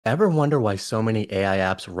Ever wonder why so many AI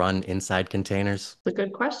apps run inside containers? It's a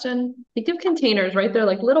good question. Think of containers, right? They're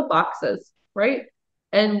like little boxes, right?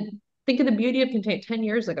 And think of the beauty of contain 10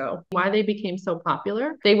 years ago, why they became so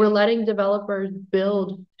popular. They were letting developers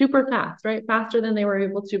build super fast, right? Faster than they were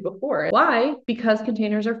able to before. Why? Because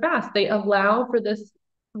containers are fast. They allow for this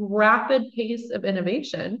rapid pace of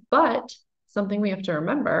innovation, but something we have to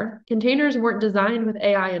remember, containers weren't designed with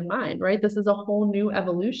AI in mind, right? This is a whole new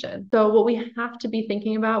evolution. So what we have to be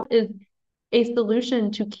thinking about is a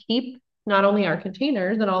solution to keep not only our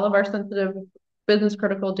containers and all of our sensitive business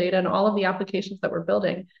critical data and all of the applications that we're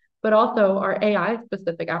building, but also our AI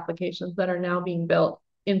specific applications that are now being built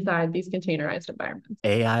inside these containerized environments.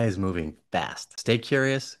 AI is moving fast. Stay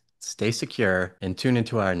curious, stay secure, and tune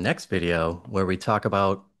into our next video where we talk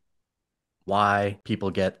about why people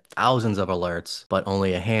get thousands of alerts, but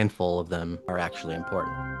only a handful of them are actually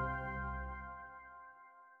important.